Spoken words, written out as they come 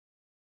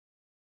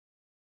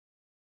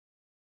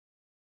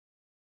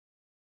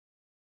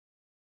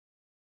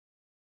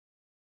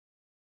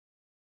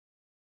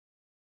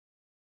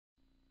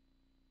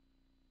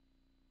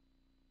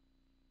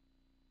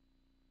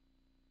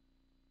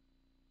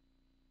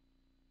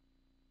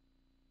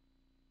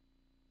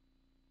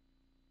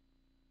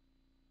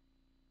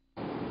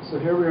So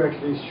here we're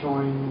actually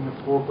showing a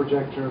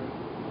 4-projector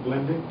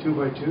blending,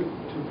 2x2,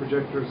 2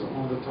 projectors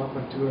on the top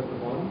and 2 at the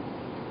bottom.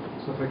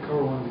 So if I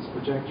cover one of these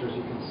projectors,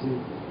 you can see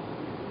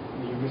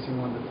you're missing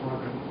one in the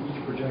quadrant.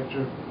 Each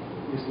projector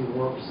basically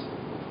warps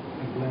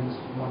and blends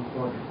one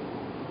quadrant.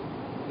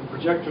 The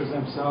projectors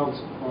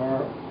themselves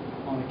are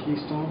on a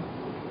keystone,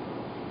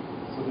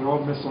 so they're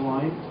all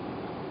misaligned.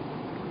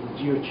 The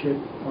GEO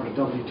chip, or the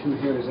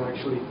W2 here, is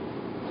actually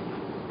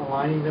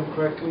aligning them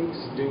correctly,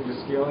 so doing the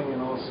scaling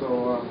and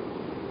also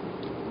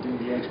doing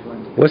the edge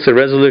blending. What's the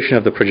resolution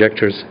of the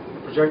projectors?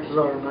 The projectors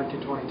are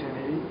 1920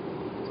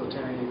 1080, so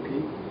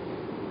 1080p.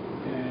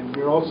 And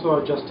we're also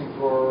adjusting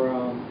for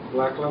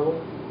black level.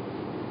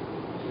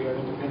 We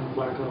have independent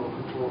black level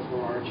control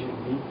for RG and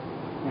B.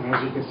 And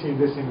as you can see in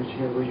this image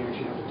here, where you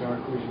actually have the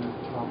dark region at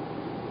the top,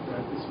 that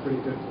is pretty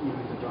good even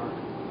in the dark.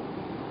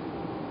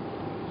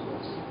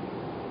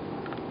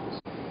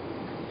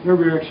 Here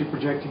we're actually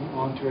projecting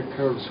onto a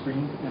curved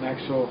screen, an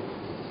actual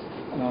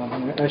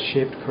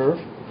S-shaped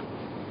curve,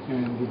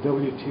 and the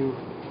W2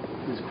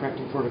 is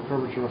correcting for the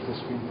curvature of the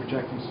screen,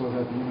 projecting so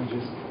that the image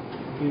is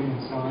completely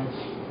inside,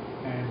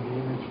 and the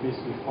image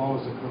basically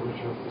follows the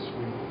curvature of the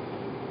screen.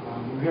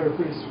 We have a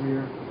pretty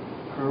severe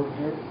curve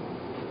here,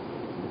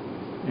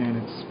 and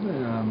it's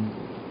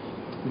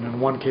in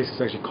one case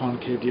it's actually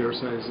concave, the other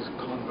side is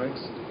convex.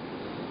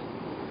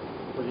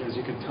 But as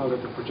you can tell,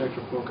 that the projector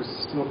focus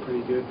is still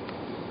pretty good.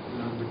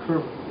 The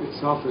curve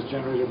itself is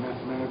generated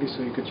mathematically,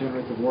 so you could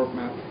generate the warp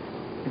map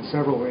in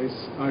several ways.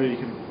 Either you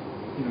can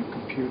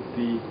compute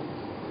the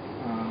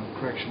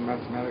correction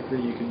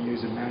mathematically, you can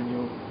use a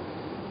manual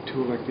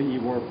tool like the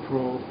eWarp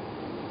Pro,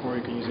 or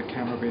you can use a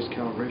camera-based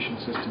calibration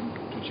system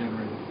to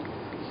generate it.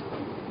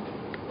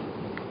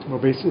 Well,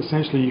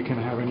 essentially you can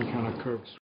have any kind of curves.